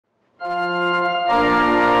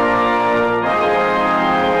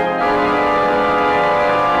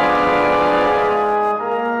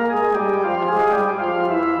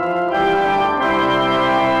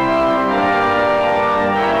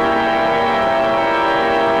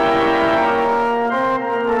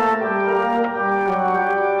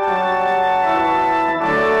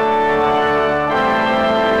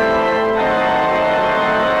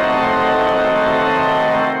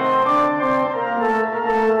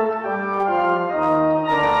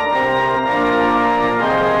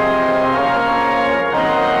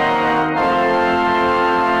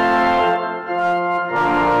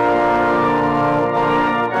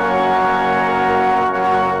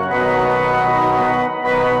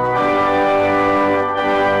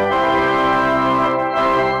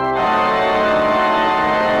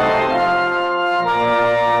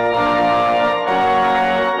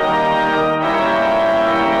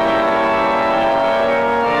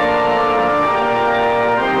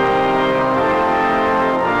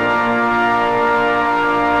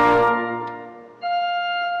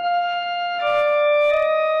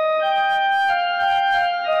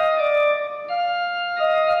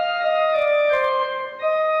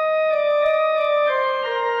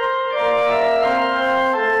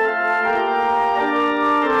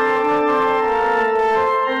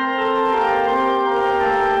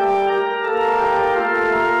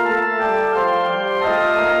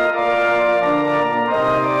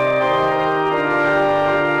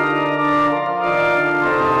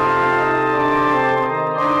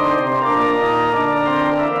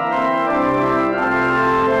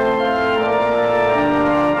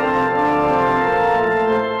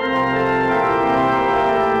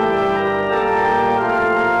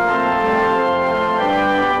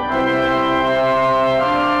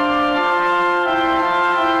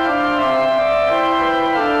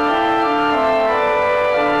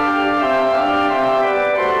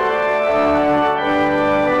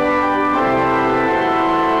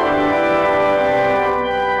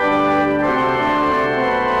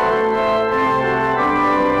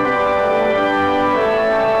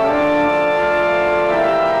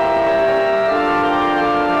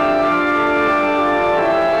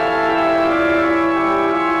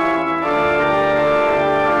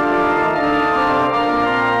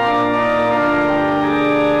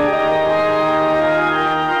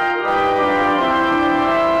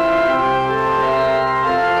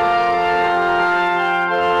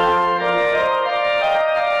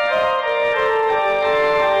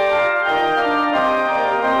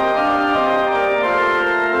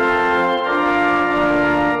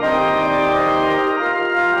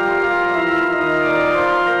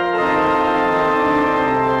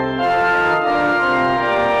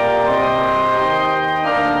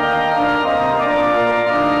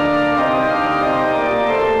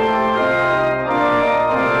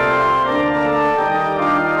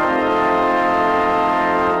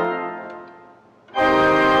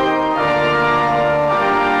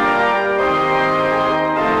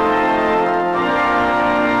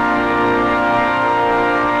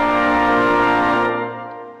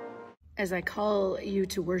as I call you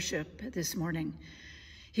to worship this morning,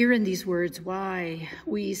 hear in these words why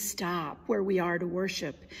we stop where we are to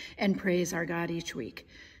worship and praise our God each week.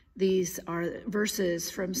 These are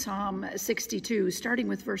verses from Psalm 62, starting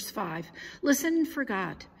with verse 5. Listen for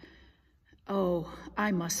God. Oh,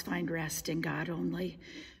 I must find rest in God only,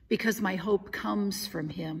 because my hope comes from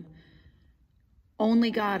him.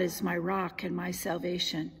 Only God is my rock and my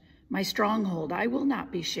salvation, my stronghold. I will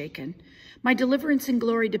not be shaken. My deliverance and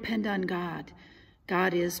glory depend on God.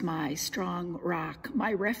 God is my strong rock.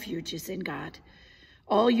 My refuge is in God.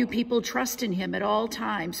 All you people trust in him at all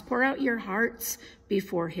times. Pour out your hearts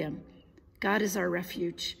before him. God is our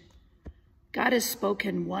refuge. God has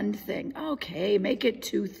spoken one thing. Okay, make it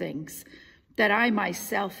two things that I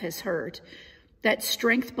myself has heard. That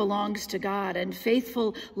strength belongs to God, and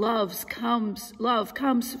faithful love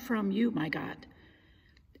comes from you, my God,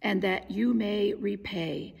 and that you may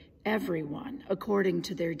repay everyone according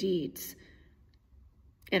to their deeds.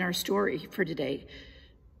 In our story for today,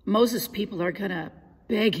 Moses' people are going to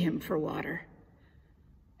beg him for water.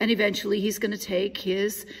 And eventually he's going to take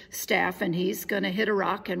his staff and he's going to hit a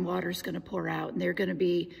rock and water's going to pour out and they're going to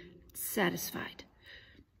be satisfied.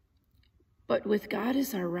 But with God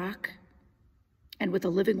as our rock and with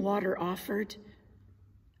the living water offered,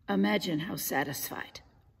 imagine how satisfied.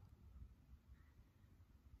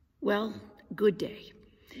 Well, good day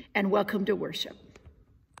and welcome to worship.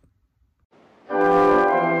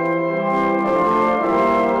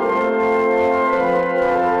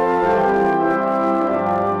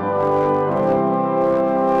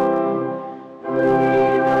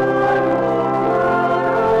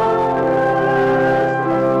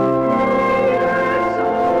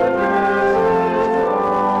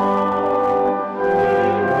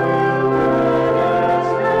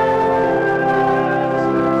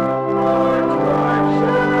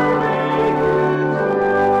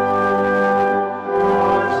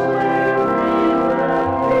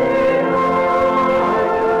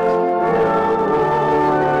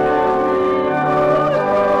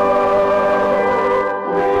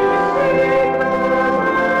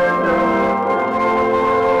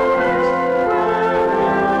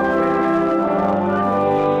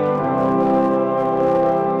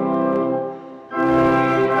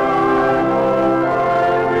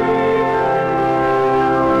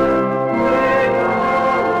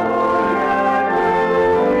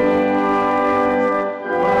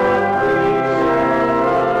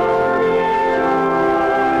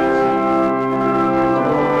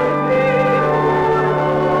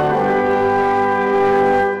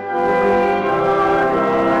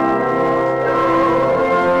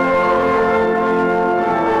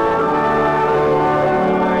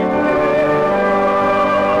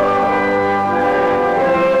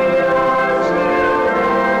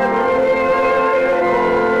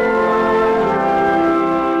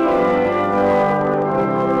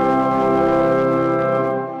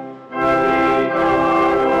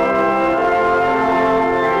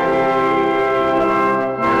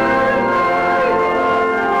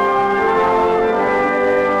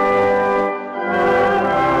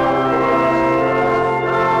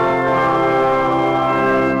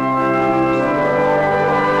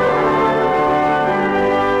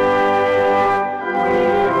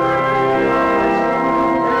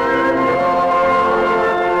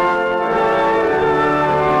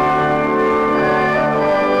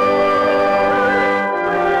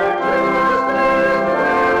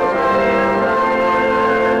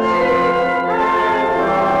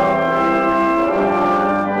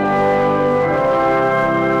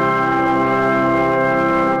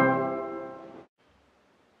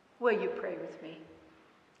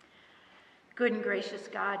 Good and gracious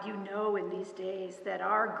God, you know in these days that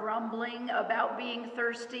our grumbling about being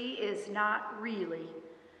thirsty is not really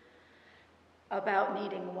about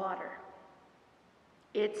needing water.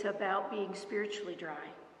 It's about being spiritually dry.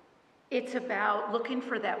 It's about looking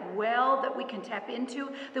for that well that we can tap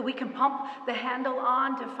into, that we can pump the handle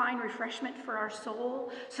on to find refreshment for our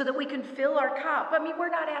soul so that we can fill our cup. I mean, we're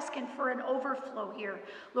not asking for an overflow here.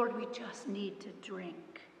 Lord, we just need to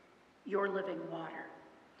drink your living water.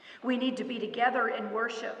 We need to be together in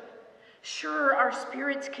worship. Sure, our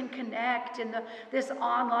spirits can connect in this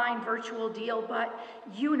online virtual deal, but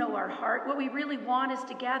you know our heart. What we really want is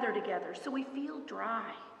to gather together so we feel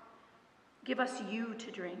dry. Give us you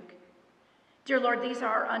to drink. Dear Lord, these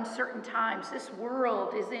are uncertain times. This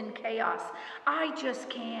world is in chaos. I just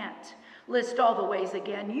can't list all the ways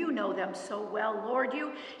again. You know them so well, Lord.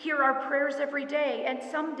 You hear our prayers every day, and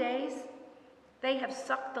some days they have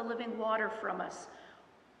sucked the living water from us,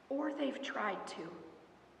 or they've tried to.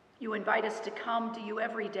 You invite us to come to you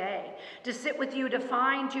every day, to sit with you, to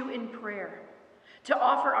find you in prayer, to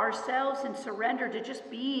offer ourselves in surrender to just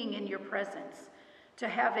being in your presence, to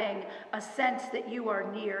having a sense that you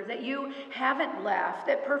are near, that you haven't left,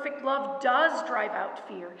 that perfect love does drive out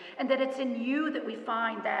fear, and that it's in you that we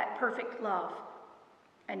find that perfect love,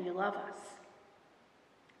 and you love us.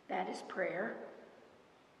 That is prayer,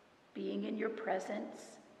 being in your presence,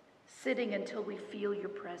 sitting until we feel your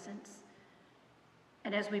presence.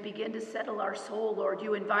 And as we begin to settle our soul, Lord,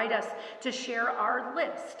 you invite us to share our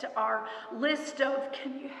list of,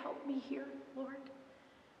 can you help me here, Lord?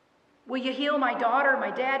 Will you heal my daughter, my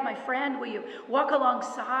dad, my friend? Will you walk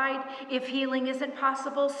alongside if healing isn't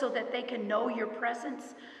possible so that they can know your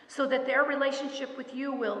presence, so that their relationship with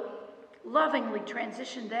you will lovingly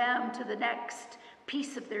transition them to the next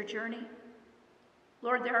piece of their journey?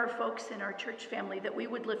 Lord, there are folks in our church family that we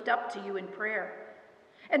would lift up to you in prayer.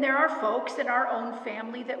 And there are folks in our own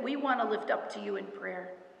family that we want to lift up to you in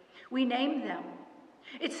prayer. We name them.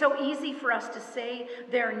 It's so easy for us to say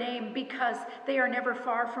their name because they are never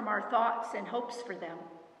far from our thoughts and hopes for them.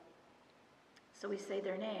 So we say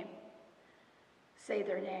their name. Say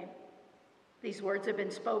their name. These words have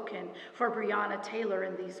been spoken for Breonna Taylor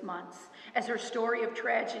in these months, as her story of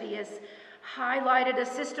tragedy has highlighted a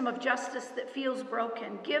system of justice that feels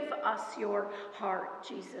broken. Give us your heart,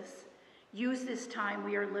 Jesus. Use this time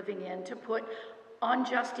we are living in to put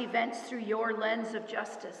unjust events through your lens of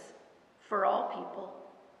justice for all people.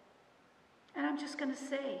 And I'm just going to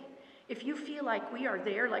say, if you feel like we are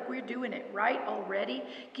there, like we're doing it right already,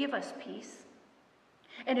 give us peace.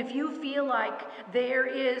 And if you feel like there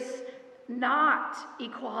is not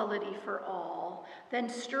equality for all, then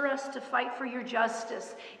stir us to fight for your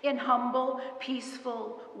justice in humble,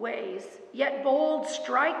 peaceful ways, yet bold,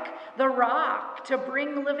 strike the rock to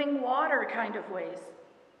bring living water kind of ways.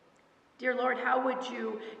 Dear Lord, how would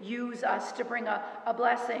you use us to bring a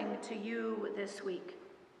blessing to you this week?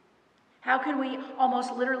 How can we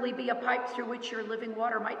almost literally be a pipe through which your living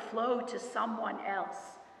water might flow to someone else?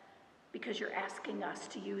 Because you're asking us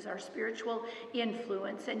to use our spiritual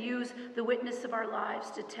influence and use the witness of our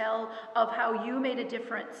lives to tell of how you made a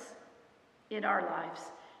difference in our lives.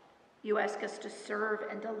 You ask us to serve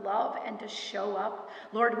and to love and to show up.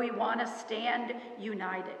 Lord, we want to stand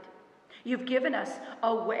united. You've given us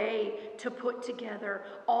a way to put together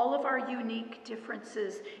all of our unique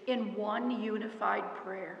differences in one unified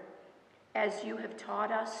prayer, as you have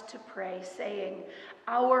taught us to pray, saying,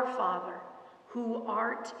 Our Father, who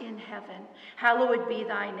art in heaven, hallowed be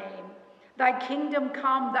thy name. Thy kingdom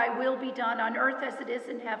come, thy will be done on earth as it is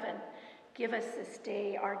in heaven. Give us this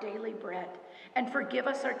day our daily bread, and forgive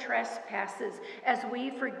us our trespasses as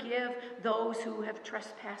we forgive those who have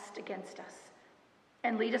trespassed against us.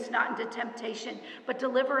 And lead us not into temptation, but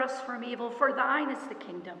deliver us from evil. For thine is the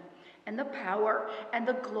kingdom, and the power, and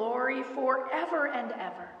the glory forever and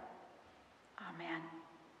ever. Amen.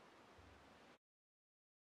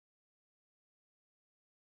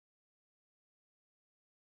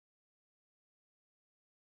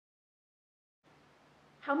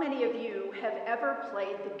 How many of you have ever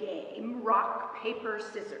played the game rock, paper,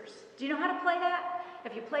 scissors? Do you know how to play that?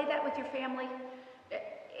 Have you played that with your family?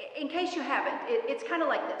 In case you haven't, it's kind of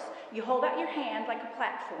like this. You hold out your hand like a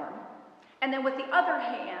platform, and then with the other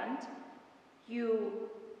hand, you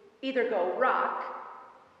either go rock,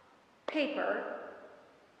 paper,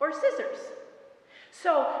 or scissors.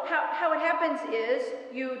 So how it happens is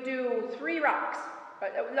you do 3 rocks,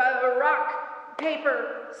 rock,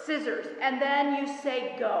 paper, scissors, and then you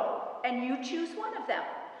say go, and you choose one of them.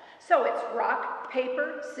 So it's rock,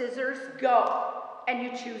 paper, scissors, go, and you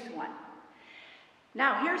choose one.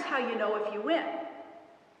 Now here's how you know if you win.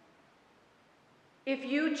 If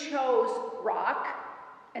you chose rock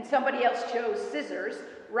and somebody else chose scissors,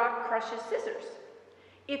 rock crushes scissors.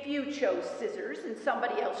 If you chose scissors and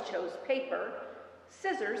somebody else chose paper,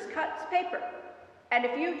 scissors cuts paper. And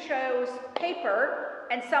if you chose paper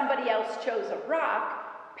and somebody else chose a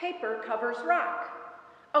rock, paper covers rock.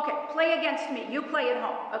 Okay, play against me. You play at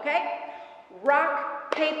home, okay?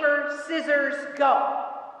 Rock, paper, scissors, go.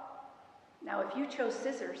 Now, if you chose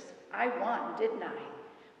scissors, I won, didn't I?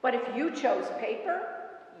 But if you chose paper,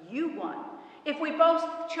 you won. If we both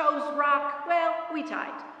chose rock, well, we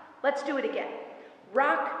tied. Let's do it again.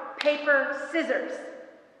 Rock, paper, scissors,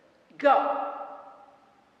 go.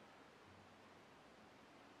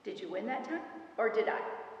 Did you win that time, or did I?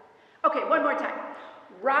 Okay, one more time.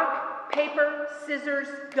 Rock, paper, scissors,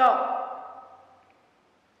 go.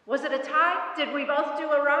 Was it a tie? Did we both do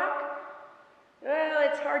a rock? Well,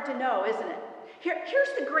 it's hard to know, isn't it? Here's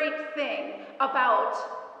the great thing about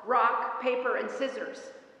rock, paper, and scissors.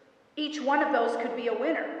 Each one of those could be a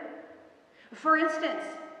winner. For instance,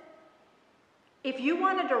 if you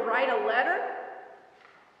wanted to write a letter,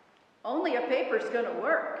 only a paper's going to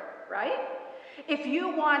work, right? If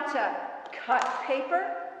you want to cut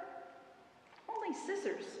paper, only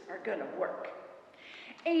scissors are going to work.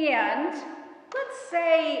 And let's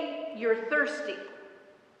say you're thirsty.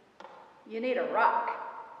 You need a rock.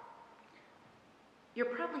 You're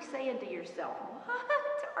probably saying to yourself,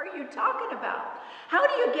 what are you talking about? How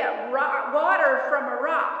do you get water from a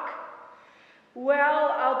rock?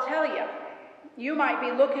 Well, I'll tell you, you might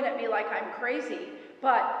be looking at me like I'm crazy,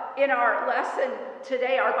 but in our lesson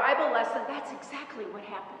today, our Bible lesson, that's exactly what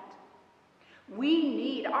happened.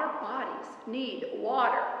 Our bodies need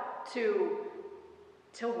water to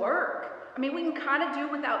work. I mean, we can kind of do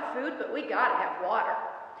without food, but we gotta have water.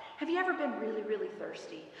 Have you ever been really, really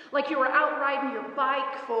thirsty? Like you were out riding your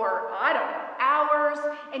bike for, I don't know, hours,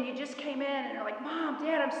 and you just came in and you're like, Mom,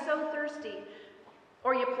 Dad, I'm so thirsty.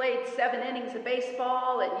 Or you played 7 innings of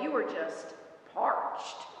baseball and you were just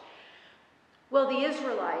parched. Well, the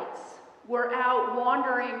Israelites were out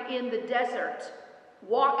wandering in the desert,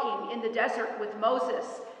 walking in the desert with Moses,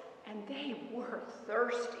 and they were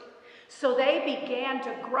thirsty. So they began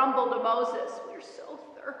to grumble to Moses, we're so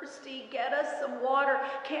thirsty, get us some water.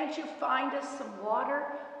 Can't you find us some water?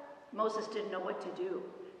 Moses didn't know what to do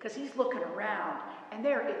because he's looking around and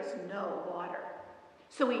there is no water.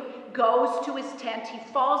 So he goes to his tent, he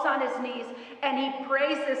falls on his knees, and he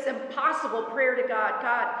prays this impossible prayer to God.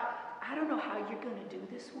 God, I don't know how you're going to do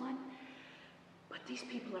this one, but these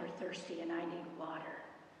people are thirsty and I need water.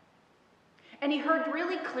 And he heard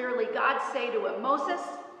really clearly God say to him, Moses,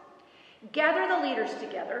 gather the leaders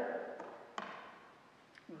together,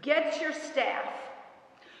 get your staff,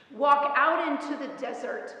 walk out into the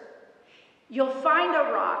desert. You'll find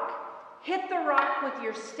a rock. Hit the rock with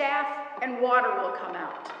your staff and water will come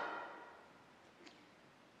out.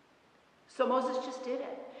 So Moses just did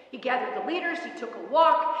it. He gathered the leaders, he took a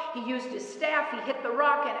walk, he used his staff, he hit the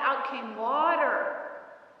rock, and out came water.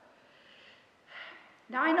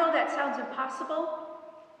 Now I know that sounds impossible,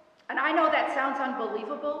 and I know that sounds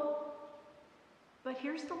unbelievable, but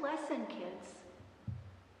here's the lesson, kids.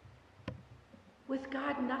 With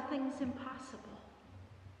God, nothing's impossible.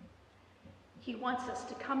 He wants us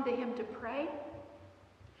to come to him to pray.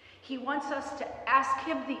 He wants us to ask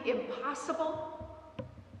him the impossible.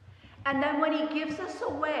 And then when he gives us a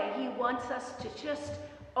way, he wants us to just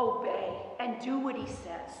obey and do what he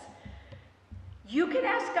says. You can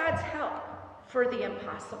ask God's help for the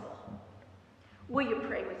impossible. Will you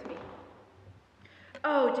pray with me?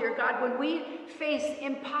 Oh, dear God, when we face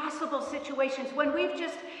impossible situations, when we've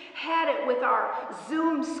just had it with our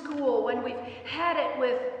Zoom school, when we've had it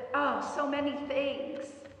with, so many things,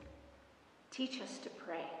 teach us to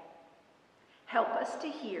pray. Help us to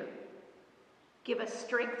hear. Give us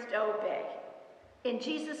strength to obey. In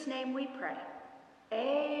Jesus' name we pray.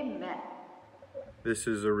 Amen. This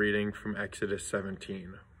is a reading from Exodus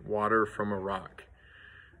 17, Water from a Rock.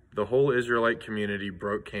 The whole Israelite community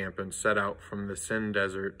broke camp and set out from the Sin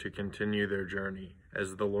desert to continue their journey,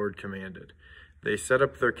 as the Lord commanded. They set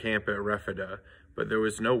up their camp at Rephidah, but there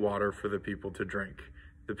was no water for the people to drink.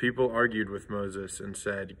 The people argued with Moses and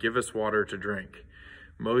said, "Give us water to drink."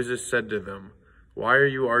 Moses said to them, "Why are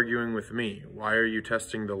you arguing with me? Why are you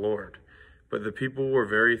testing the Lord?" But the people were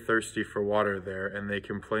very thirsty for water there, and they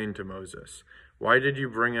complained to Moses, "Why did you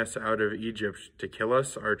bring us out of Egypt to kill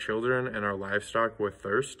us, our children, and our livestock with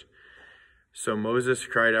thirst?" So Moses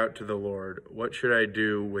cried out to the Lord, "What should I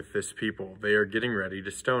do with this people? They are getting ready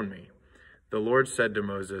to stone me." The Lord said to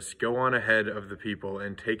Moses, "Go on ahead of the people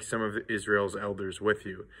and take some of Israel's elders with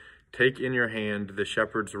you. Take in your hand the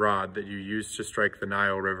shepherd's rod that you used to strike the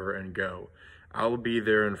Nile River and go. I'll be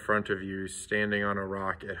there in front of you, standing on a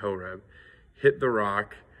rock at Horeb. Hit the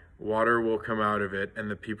rock, water will come out of it,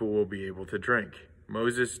 and the people will be able to drink."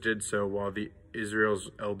 Moses did so while the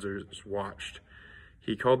Israel's elders watched.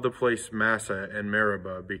 He called the place Massah and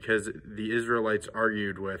Meribah because the Israelites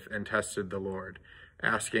argued with and tested the Lord,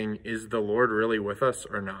 asking, "Is the Lord really with us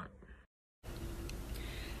or not?"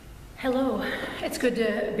 Hello, it's good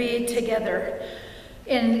to be together.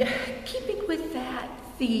 And keeping with that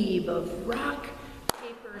theme of rock,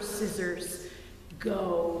 paper, scissors,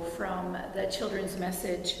 go from the children's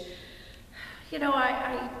message, you know,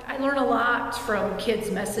 I learn a lot from kids'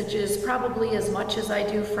 messages, probably as much as I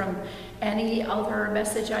do from any other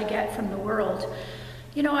message I get from the world.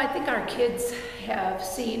 You know, I think our kids have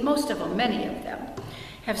seen, most of them, many of them,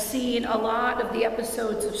 have seen a lot of the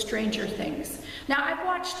episodes of Stranger Things. Now, I've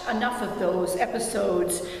watched enough of those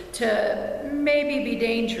episodes to maybe be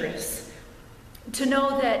dangerous, to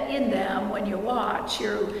know that in them, when you watch,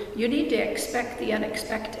 you need to expect the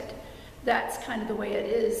unexpected. That's kind of the way it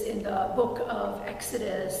is in the book of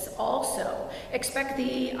Exodus also. Expect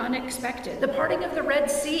the unexpected. The parting of the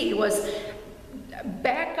Red Sea was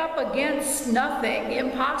back up against nothing,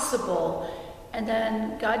 impossible. And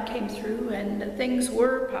then God came through and things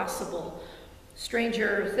were possible.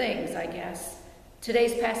 Stranger things, I guess.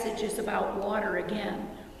 Today's passage is about water again.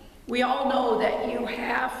 We all know that you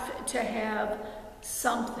have to have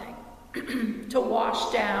something to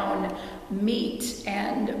wash down meat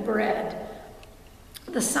and bread.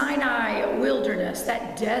 The Sinai wilderness,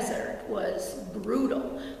 that desert, was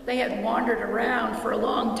brutal. They had wandered around for a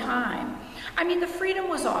long time. I mean, the freedom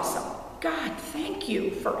was awesome. God, thank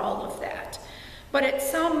you for all of that. But at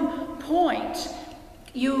some point,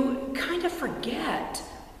 you kind of forget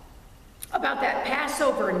about that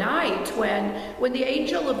Passover night when the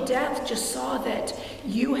angel of death just saw that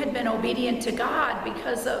you had been obedient to God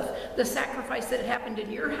because of the sacrifice that had happened in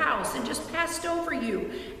your house and just passed over you,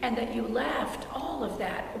 and that you left all of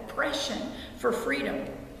that oppression for freedom.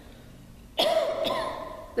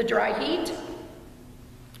 The dry heat,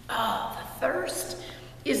 the thirst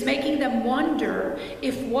is making them wonder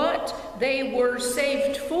if what they were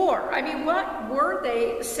saved for. I mean, what were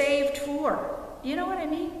they saved for? You know what I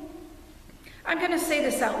mean? I'm going to say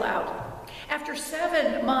this out loud. After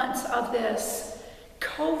 7 months of this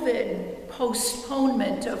COVID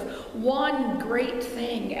postponement of one great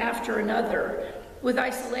thing after another, with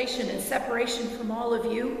isolation and separation from all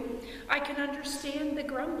of you, I can understand the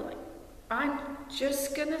grumbling. I'm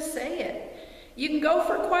just going to say it. You can go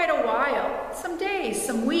for quite a while, some days,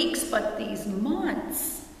 some weeks, but these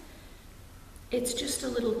months, it's just a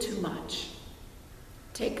little too much.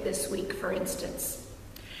 Take this week, for instance.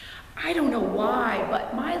 I don't know why,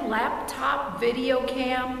 but my laptop video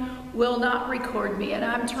cam will not record me, and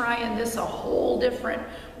I'm trying this a whole different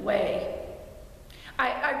way.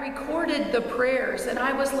 I recorded the prayers, and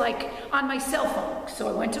I was like on my cell phone, so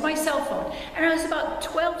I went to my cell phone, and I was about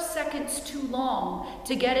 12 seconds too long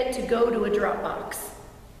to get it to go to a Dropbox.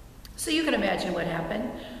 So you can imagine what happened.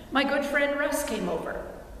 My good friend Russ came over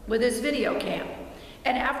with his video cam.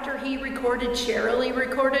 And after he recorded Cheryl, he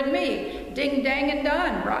recorded me. Ding, dang, and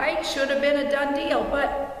done, right? Should have been a done deal,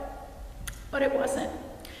 but it wasn't.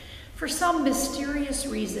 For some mysterious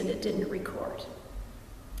reason, it didn't record.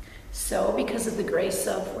 So, because of the grace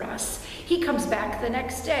of Russ, he comes back the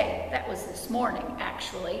next day. That was this morning,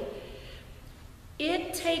 actually.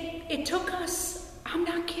 It took us, I'm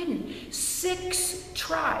not kidding, 6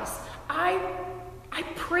 tries. I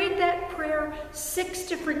prayed that prayer 6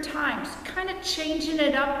 different times, kind of changing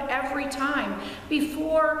it up every time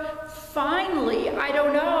before finally, I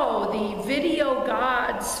don't know, the video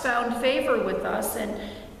gods found favor with us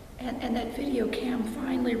and that video cam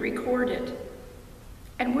finally recorded.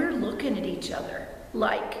 And we're looking at each other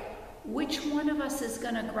like, which one of us is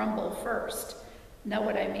going to grumble first? Know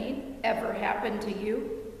what I mean? Ever happened to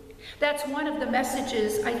you? That's one of the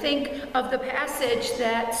messages, I think, of the passage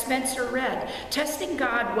that Spencer read. Testing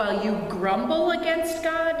God while you grumble against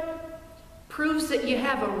God proves that you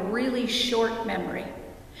have a really short memory.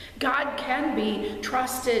 God can be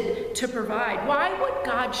trusted to provide. Why would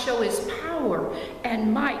God show his power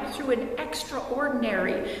and might through an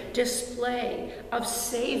extraordinary display of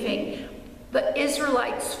saving the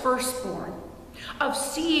Israelites' firstborn? Of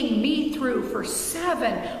seeing me through for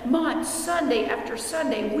 7 months, Sunday after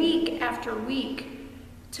Sunday, week after week,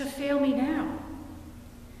 to fail me now?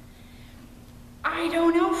 I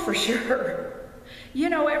don't know for sure.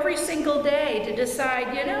 Every single day to decide,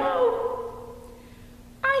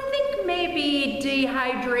 I think maybe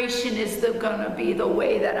dehydration is gonna be the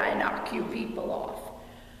way that I knock you people off.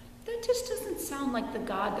 That just doesn't sound like the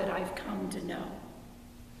God that I've come to know.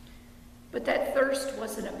 But that thirst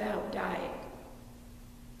wasn't about dying.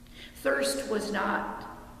 Thirst was not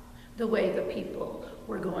the way the people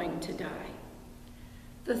were going to die.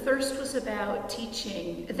 The thirst was about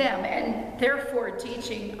teaching them, and therefore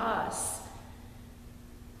teaching us,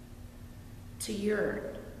 to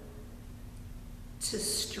yearn, to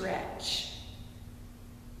stretch,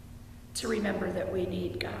 to remember that we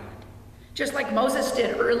need God. Just like Moses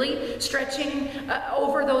did early, stretching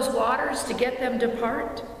over those waters to get them to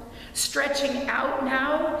part, stretching out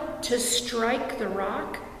now to strike the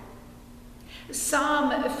rock.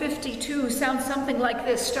 Psalm 52 sounds something like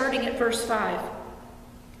this, starting at verse 5.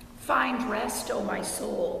 Find rest, O my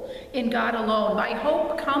soul, in God alone. My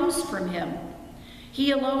hope comes from him.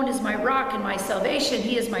 He alone is my rock and my salvation.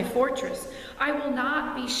 He is my fortress. I will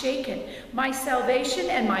not be shaken. My salvation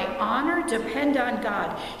and my honor depend on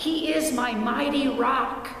God. He is my mighty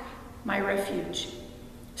rock, my refuge.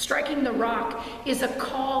 Striking the rock is a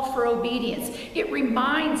call for obedience. It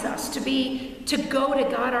reminds us to go to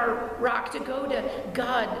God, our rock, to go to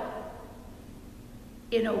God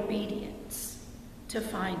in obedience, to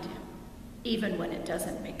find him, even when it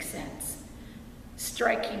doesn't make sense.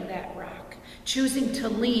 Striking that rock, choosing to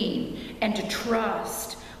lean and to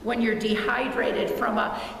trust when you're dehydrated from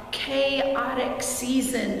a chaotic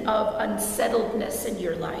season of unsettledness in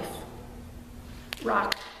your life.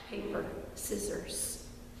 Rock, paper, scissors.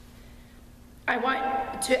 I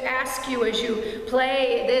want to ask you as you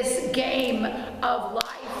play this game of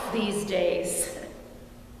life these days,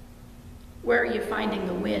 where are you finding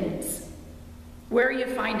the wins? Where are you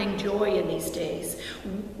finding joy in these days?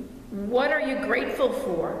 What are you grateful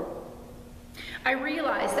for? I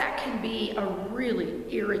realize that can be a really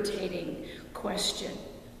irritating question,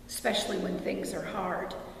 especially when things are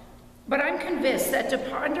hard. But I'm convinced that to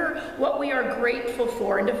ponder what we are grateful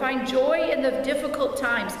for and to find joy in the difficult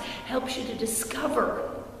times helps you to discover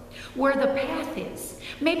where the path is.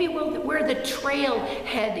 Maybe where the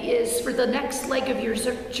trailhead is for the next leg of your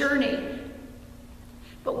journey,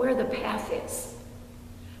 but where the path is.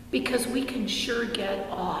 Because we can sure get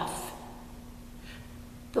off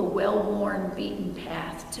the well-worn, beaten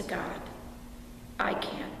path to God. I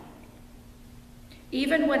can.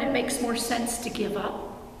 Even when it makes more sense to give up,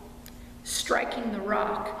 striking the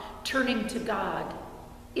rock, turning to God,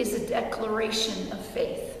 is a declaration of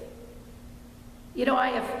faith. You know, I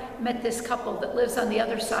have met this couple that lives on the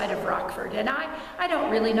other side of Rockford, and I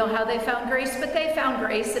don't really know how they found grace, but they found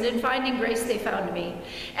grace, and in finding grace, they found me.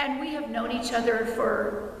 And we have known each other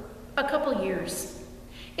for a couple years.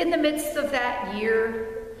 In the midst of that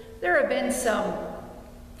year, there have been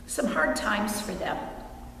some hard times for them.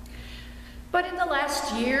 But in the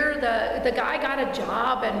last year, the guy got a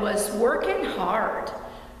job and was working hard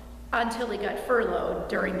until he got furloughed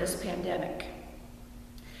during this pandemic.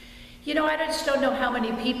 You know, I just don't know how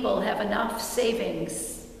many people have enough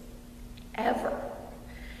savings ever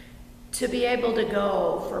to be able to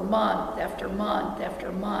go for month after month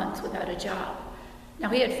after month without a job. Now,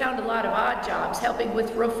 he had found a lot of odd jobs, helping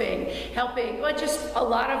with roofing, just a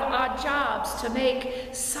lot of odd jobs to make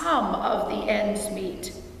some of the ends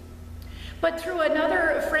meet. But through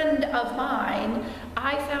another friend of mine,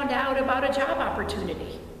 I found out about a job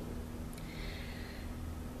opportunity.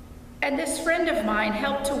 And this friend of mine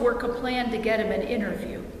helped to work a plan to get him an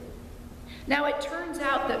interview. Now, it turns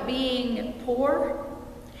out that being poor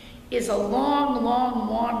is a long, long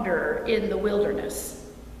wander in the wilderness.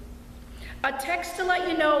 A text to let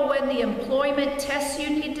you know when the employment tests you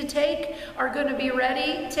need to take are going to be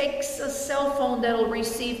ready takes a cell phone that'll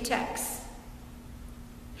receive texts.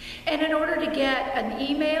 And in order to get an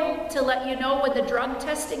email to let you know when the drug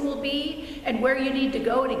testing will be and where you need to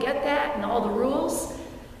go to get that and all the rules,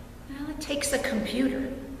 well, it takes a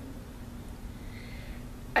computer.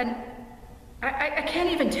 And I can't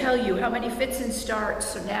even tell you how many fits and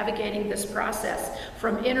starts of navigating this process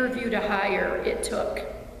from interview to hire it took.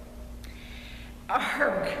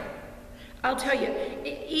 I'll tell you,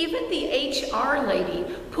 even the HR lady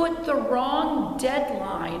put the wrong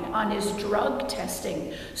deadline on his drug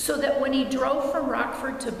testing so that when he drove from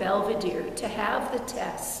Rockford to Belvedere to have the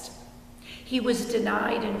test, he was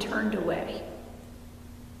denied and turned away.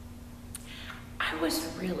 I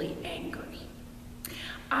was really angry.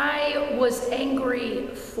 I was angry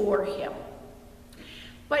for him.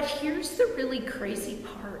 But here's the really crazy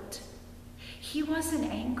part. He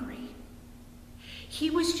wasn't angry. He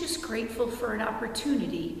was just grateful for an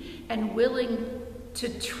opportunity and willing to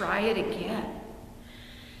try it again.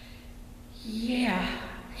 Yeah,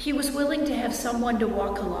 he was willing to have someone to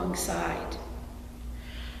walk alongside.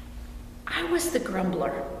 I was the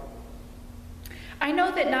grumbler. I know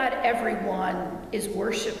that not everyone is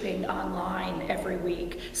worshiping online every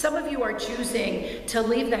week. Some of you are choosing to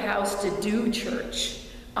leave the house to do church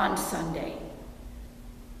on Sunday.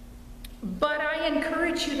 But I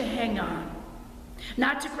encourage you to hang on.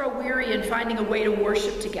 Not to grow weary in finding a way to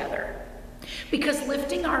worship together. Because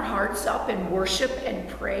lifting our hearts up in worship and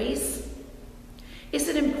praise is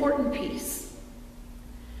an important piece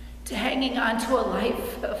to hanging on to a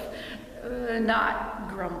life of not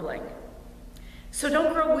grumbling. So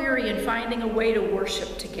don't grow weary in finding a way to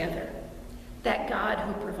worship together. That God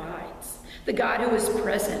who provides, the God who is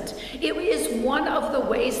present. It is one of the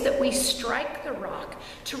ways that we strike the rock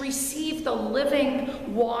to receive the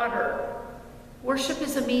living water. Worship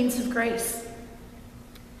is a means of grace.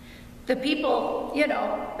 The people,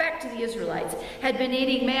 back to the Israelites, had been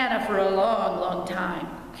eating manna for a long, long time.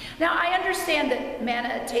 Now, I understand that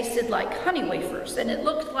manna tasted like honey wafers, and it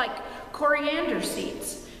looked like coriander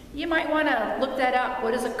seeds. You might want to look that up.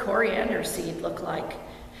 What does a coriander seed look like?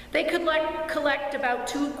 They could collect about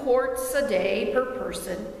 2 quarts a day per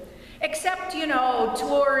person, except,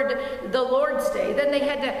 toward the Lord's Day. Then they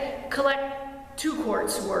had to collect 2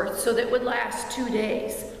 quarts worth so that it would last 2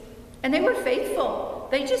 days. And they were faithful.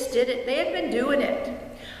 They just did it. They had been doing it.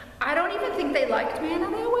 I don't even think they liked manna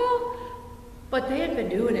that well, but they had been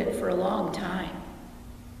doing it for a long time.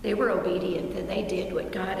 They were obedient and they did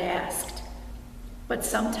what God asked. But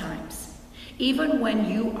sometimes, even when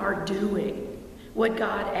you are doing what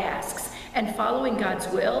God asks and following God's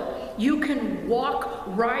will, you can walk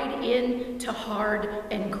right into hard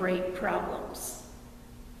and great problems.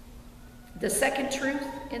 The second truth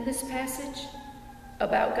in this passage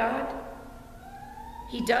about God,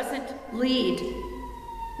 he doesn't lead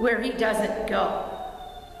where he doesn't go.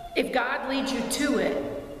 If God leads you to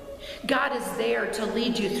it, God is there to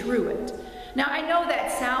lead you through it. Now, I know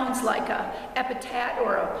that sounds like an epitaph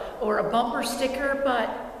or a bumper sticker,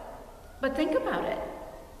 but think about it.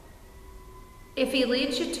 If he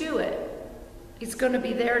leads you to it, he's going to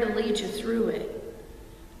be there to lead you through it.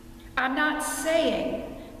 I'm not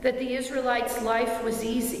saying that the Israelites' life was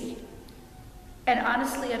easy. And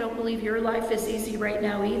honestly, I don't believe your life is easy right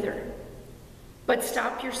now either. But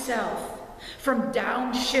stop yourself from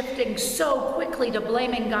downshifting so quickly to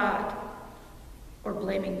blaming God or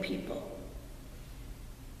blaming people.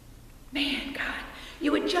 Man, God,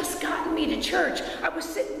 you had just gotten me to church. I was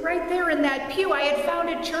sitting right there in that pew. I had found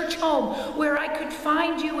a church home where I could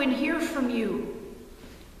find you and hear from you.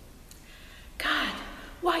 God,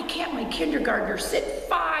 why can't my kindergartner sit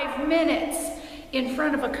 5 minutes in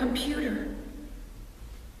front of a computer?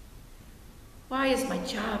 Why is my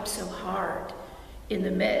job so hard in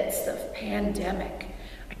the midst of pandemic?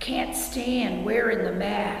 I can't stand wearing the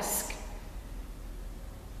mask.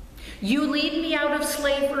 You lead me out of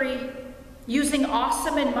slavery using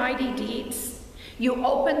awesome and mighty deeds. You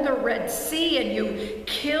opened the Red Sea and you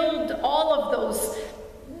killed all of those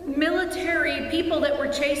military people that were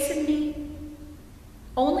chasing me,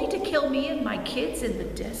 only to kill me and my kids in the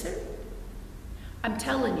desert. I'm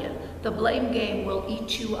telling you, the blame game will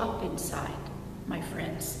eat you up inside, my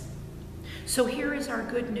friends. So here is our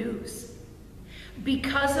good news.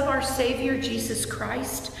 Because of our Savior, Jesus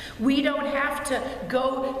Christ, we don't have to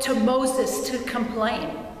go to Moses to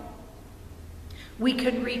complain. We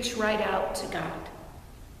can reach right out to God.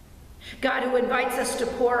 God who invites us to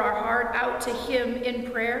pour our heart out to him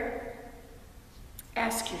in prayer.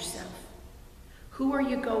 Ask yourself, who are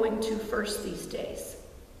you going to first these days?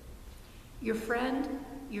 Your friend,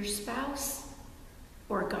 your spouse,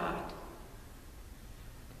 or God?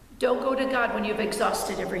 Don't go to God when you've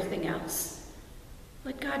exhausted everything else.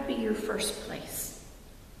 Let God be your first place.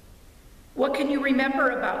 What can you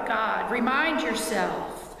remember about God? Remind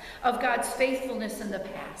yourself of God's faithfulness in the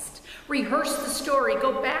past. Rehearse the story.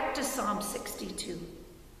 Go back to Psalm 62.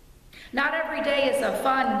 Not every day is a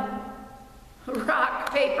fun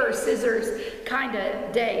rock, paper, scissors kind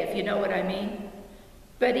of day, if you know what I mean.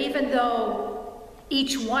 But even though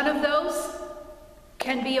each one of those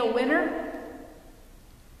can be a winner,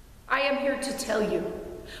 I am here to tell you,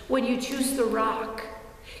 when you choose the rock,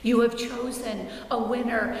 you have chosen a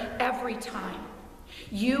winner every time.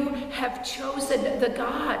 You have chosen the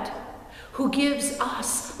God who gives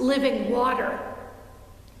us living water.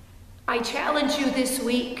 I challenge you this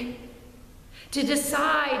week to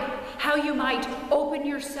decide how you might open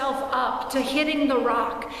yourself up to hitting the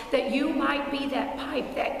rock, that you might be that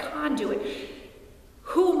pipe, that conduit.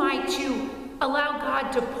 Who might you allow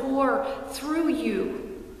God to pour through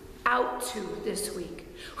you out to this week?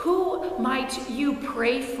 Who might you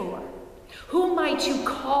pray for? Who might you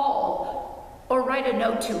call or write a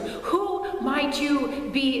note to? Who might you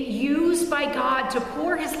be used by God to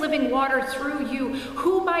pour his living water through you?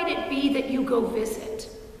 Who might it be that you go visit?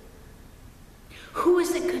 Who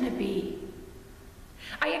is it going to be?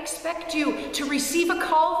 I expect you to receive a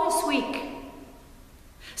call this week.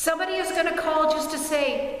 Somebody is going to call just to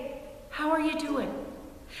say, how are you doing?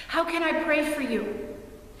 How can I pray for you?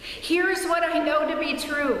 Here's what I know to be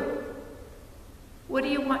true. What do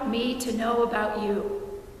you want me to know about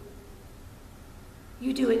you?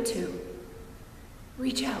 You do it too.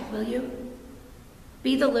 Reach out, will you?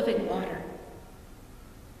 Be the living water.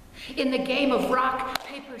 In the game of rock,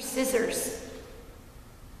 paper, scissors,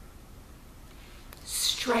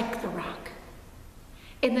 strike the rock.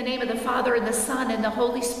 In the name of the Father, and the Son, and the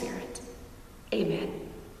Holy Spirit. Amen.